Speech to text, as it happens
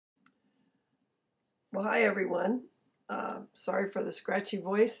Well, hi everyone. Sorry for the scratchy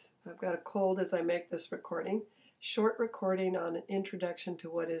voice. I've got a cold as I make this recording. Short recording on an introduction to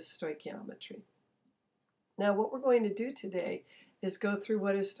what is stoichiometry. Now, what we're going to do today is go through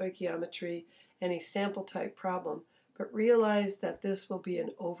what is stoichiometry and a sample type problem, but realize that this will be an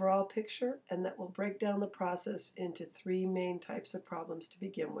overall picture and that we'll break down the process into three main types of problems to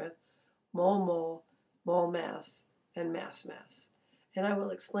begin with: mole-mole, mole-mass, and mass-mass. And I will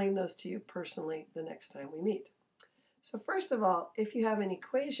explain those to you personally the next time we meet. So first of all, if you have an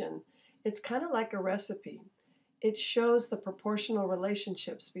equation, it's kind of like a recipe. It shows the proportional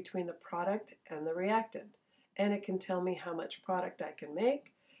relationships between the product and the reactant. And it can tell me how much product I can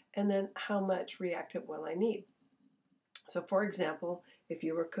make and then how much reactant will I need. So for example, if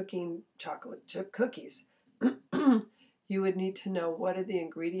you were cooking chocolate chip cookies, you would need to know what are the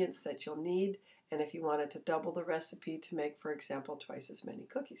ingredients that you'll need, and if you wanted to double the recipe to make, for example, twice as many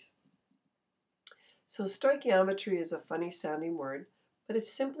cookies. So stoichiometry is a funny sounding word, but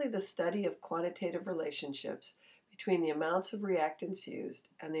it's simply the study of quantitative relationships between the amounts of reactants used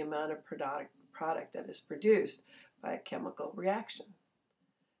and the amount of product that is produced by a chemical reaction.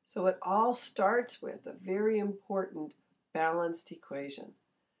 So it all starts with a very important balanced equation.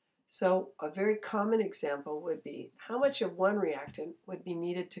 So a very common example would be how much of one reactant would be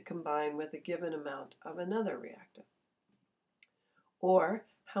needed to combine with a given amount of another reactant, or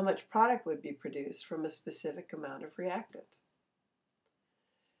how much product would be produced from a specific amount of reactant.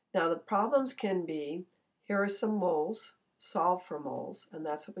 Now the problems can be, here are some moles, solve for moles, and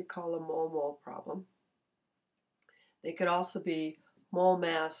that's what we call a mole-mole problem. They could also be mole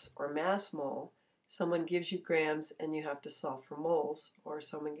mass or mass mole. Someone gives you grams and you have to solve for moles, or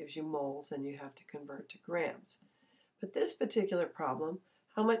someone gives you moles and you have to convert to grams. But this particular problem,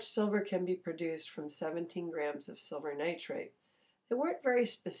 how much silver can be produced from 17 grams of silver nitrate? They weren't very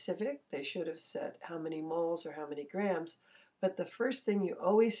specific. They should have said how many moles or how many grams, but the first thing you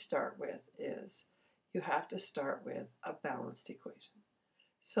always start with is you have to start with a balanced equation.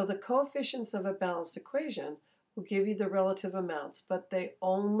 So the coefficients of a balanced equation will give you the relative amounts, but they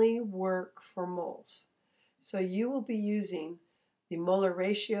only work for moles. So you will be using the molar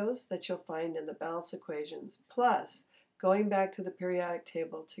ratios that you'll find in the balanced equations, plus going back to the periodic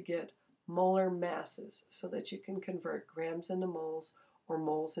table to get molar masses so that you can convert grams into moles or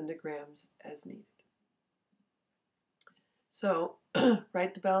moles into grams as needed. So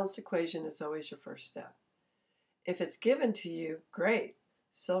write the balanced equation is always your first step. If it's given to you, great.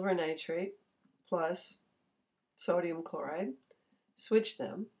 Silver nitrate plus sodium chloride, switch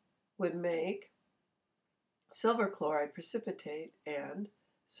them, would make silver chloride precipitate and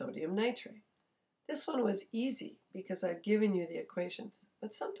sodium nitrate. This one was easy because I've given you the equations,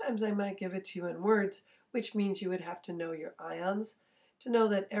 but sometimes I might give it to you in words, which means you would have to know your ions to know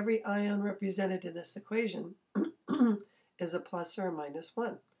that every ion represented in this equation is a plus or a minus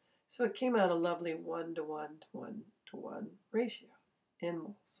 1. So it came out a lovely 1 to 1 to 1 to 1 ratio in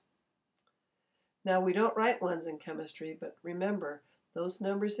moles. Now we don't write ones in chemistry, but remember, those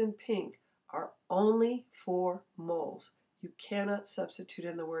numbers in pink are only for moles. You cannot substitute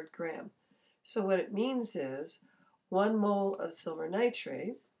in the word gram. So what it means is 1 mole of silver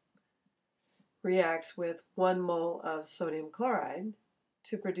nitrate reacts with 1 mole of sodium chloride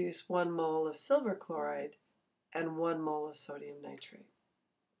to produce 1 mole of silver chloride and 1 mole of sodium nitrate.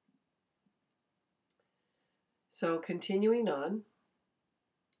 So continuing on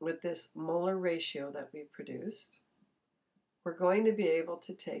with this molar ratio that we produced, we're going to be able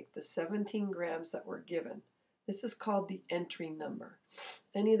to take the 17 grams that we're given. This is called the entry number.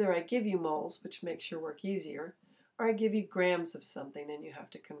 And either I give you moles, which makes your work easier, or I give you grams of something and you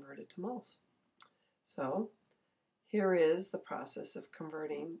have to convert it to moles. So here is the process of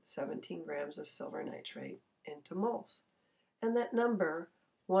converting 17 grams of silver nitrate into moles. And that number,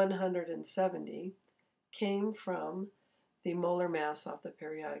 170, came from the molar mass off the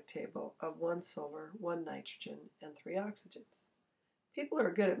periodic table of 1 silver, 1 nitrogen, and 3 oxygens. People who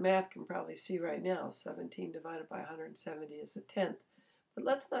are good at math can probably see right now 17 divided by 170 is a tenth, but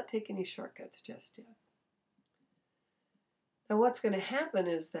let's not take any shortcuts just yet. Now what's going to happen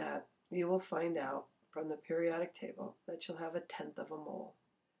is that you will find out from the periodic table that you'll have a tenth of a mole.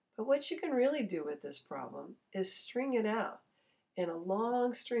 But what you can really do with this problem is string it out in a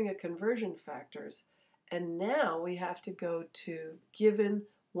long string of conversion factors. And now we have to go to, given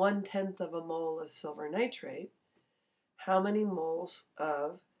 1/10 of a mole of silver nitrate, how many moles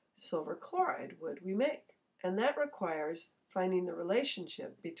of silver chloride would we make? And that requires finding the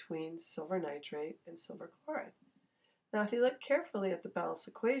relationship between silver nitrate and silver chloride. Now if you look carefully at the balanced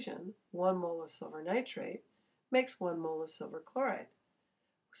equation, 1 mole of silver nitrate makes 1 mole of silver chloride.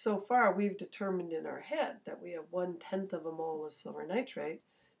 So far, we've determined in our head that we have 1/10 of a mole of silver nitrate,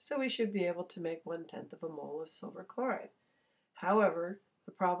 so we should be able to make 1/10 of a mole of silver chloride. However,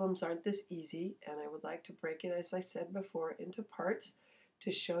 the problems aren't this easy, and I would like to break it, as I said before, into parts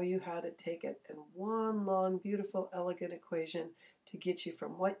to show you how to take it in one long, beautiful, elegant equation to get you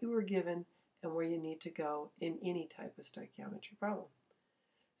from what you were given and where you need to go in any type of stoichiometry problem.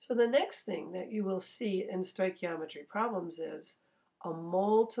 So the next thing that you will see in stoichiometry problems is a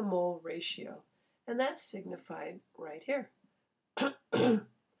mole-to-mole ratio, and that's signified right here.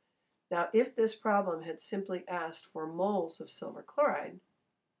 Now, if this problem had simply asked for moles of silver chloride,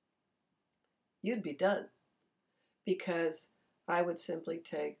 you'd be done, because I would simply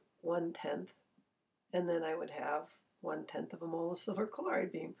take 1/10, and then I would have 1/10 of a mole of silver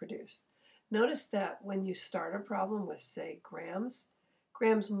chloride being produced. Notice that when you start a problem with, say, grams,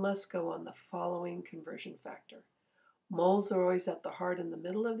 grams must go on the following conversion factor. Moles are always at the heart in the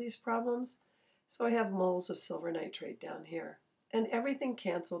middle of these problems, so I have moles of silver nitrate down here, and everything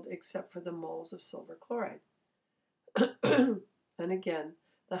canceled except for the moles of silver chloride. And again,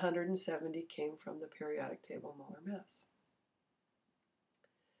 the 170 came from the periodic table molar mass.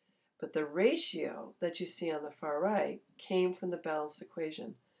 But the ratio that you see on the far right came from the balanced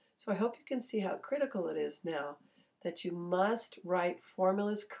equation. So I hope you can see how critical it is now that you must write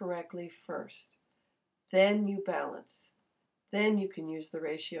formulas correctly first. Then you balance. Then you can use the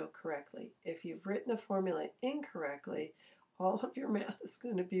ratio correctly. If you've written a formula incorrectly, all of your math is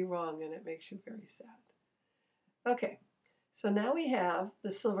going to be wrong, and it makes you very sad. Okay, so now we have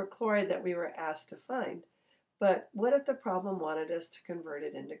the silver chloride that we were asked to find. But what if the problem wanted us to convert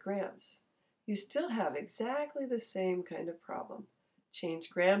it into grams? You still have exactly the same kind of problem. Change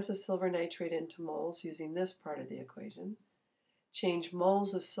grams of silver nitrate into moles using this part of the equation. Change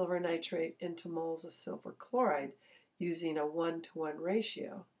moles of silver nitrate into moles of silver chloride using a 1-to-1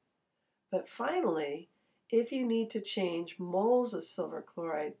 ratio. But finally, if you need to change moles of silver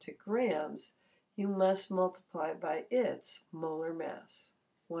chloride to grams, you must multiply by its molar mass,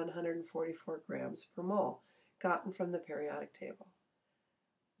 144 grams per mole, gotten from the periodic table.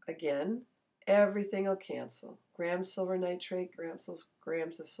 Again, everything will cancel. Grams silver nitrate cancels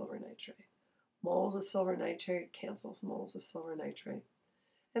grams of silver nitrate. Moles of silver nitrate cancels moles of silver nitrate.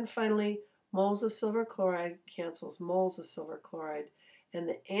 And finally, moles of silver chloride cancels moles of silver chloride, and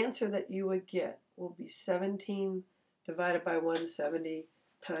the answer that you would get will be 17 divided by 170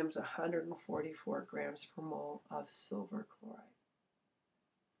 times 144 grams per mole of silver chloride.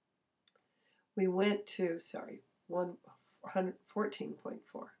 We went to,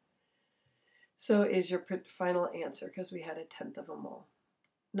 14.4. So is your final answer, because we had 1/10 of a mole.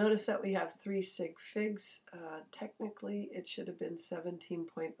 Notice that we have 3 sig figs. Technically, it should have been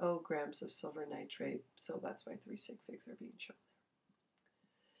 17.0 grams of silver nitrate, so that's why 3 sig figs are being shown there.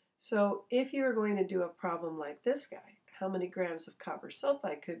 So if you are going to do a problem like this guy, how many grams of copper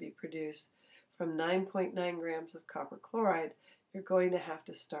sulfide could be produced from 9.9 grams of copper chloride, you're going to have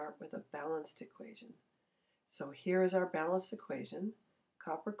to start with a balanced equation. So here is our balanced equation.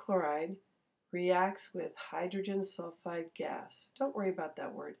 Copper chloride reacts with hydrogen sulfide gas. Don't worry about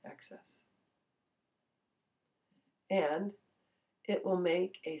that word excess. And it will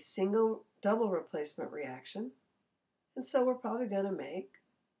make a single double replacement reaction. And so we're probably going to make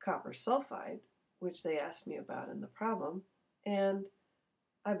copper sulfide, which they asked me about in the problem, and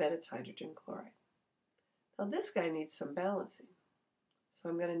I bet it's hydrogen chloride. Now this guy needs some balancing. So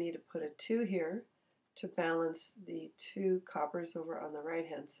I'm going to need to put a 2 here to balance the 2 coppers over on the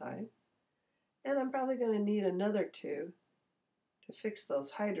right-hand side. And I'm probably going to need another 2 to fix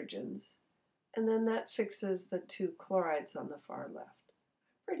those hydrogens. And then that fixes the 2 chlorides on the far left.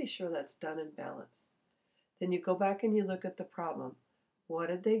 I'm pretty sure that's done and balanced. Then you go back and you look at the problem. What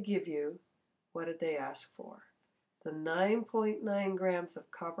did they give you? What did they ask for? The 9.9 grams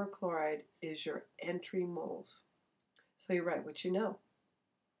of copper chloride is your entry moles. So you write what you know.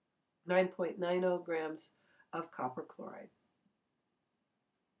 9.90 grams of copper chloride.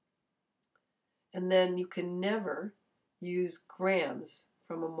 And then you can never use grams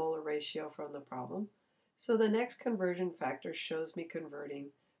from a molar ratio from the problem. So the next conversion factor shows me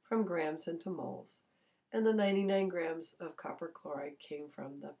converting from grams into moles. And the 99 grams of copper chloride came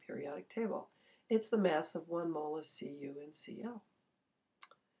from the periodic table. It's the mass of 1 mole of Cu and Cl.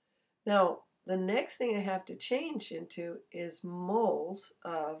 Now, the next thing I have to change into is moles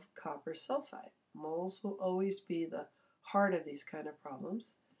of copper sulfide. Moles will always be the heart of these kind of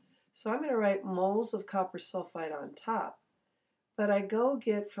problems. So I'm going to write moles of copper sulfide on top, but I go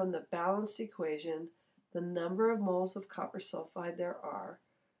get from the balanced equation the number of moles of copper sulfide there are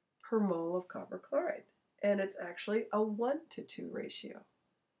per mole of copper chloride. And it's actually a 1-to-2 ratio.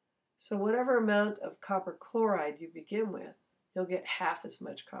 So whatever amount of copper chloride you begin with, you'll get half as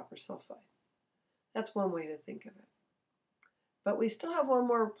much copper sulfide. That's one way to think of it. But we still have one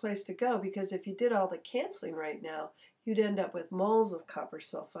more place to go, because if you did all the canceling right now, you'd end up with moles of copper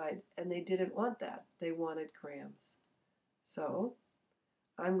sulfide, and they didn't want that. They wanted grams. So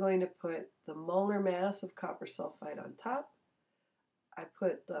I'm going to put the molar mass of copper sulfide on top. I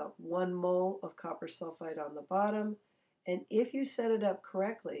put the 1 mole of copper sulfide on the bottom. And if you set it up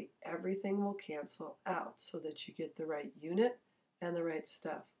correctly, everything will cancel out so that you get the right unit and the right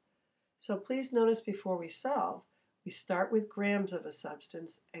stuff. So please notice before we solve, we start with grams of a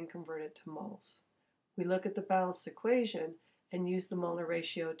substance and convert it to moles. We look at the balanced equation and use the molar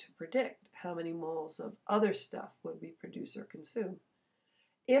ratio to predict how many moles of other stuff would we produce or consume.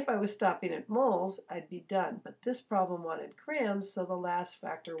 If I was stopping at moles, I'd be done, but this problem wanted grams, so the last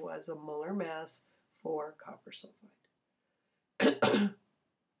factor was a molar mass for copper sulfide.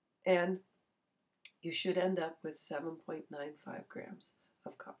 And you should end up with 7.95 grams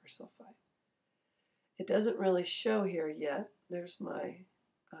of copper sulfide. It doesn't really show here yet. There's my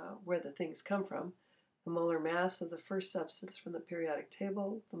where the things come from. The molar mass of the first substance from the periodic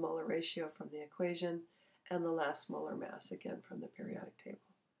table, the molar ratio from the equation, and the last molar mass again from the periodic table.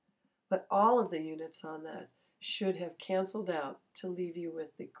 But all of the units on that should have canceled out to leave you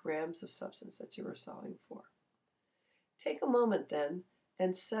with the grams of substance that you were solving for. Take a moment then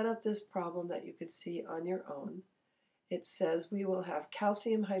and set up this problem that you can see on your own. It says we will have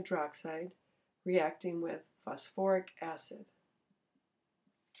calcium hydroxide reacting with phosphoric acid.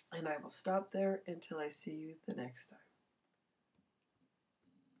 And I will stop there until I see you the next time.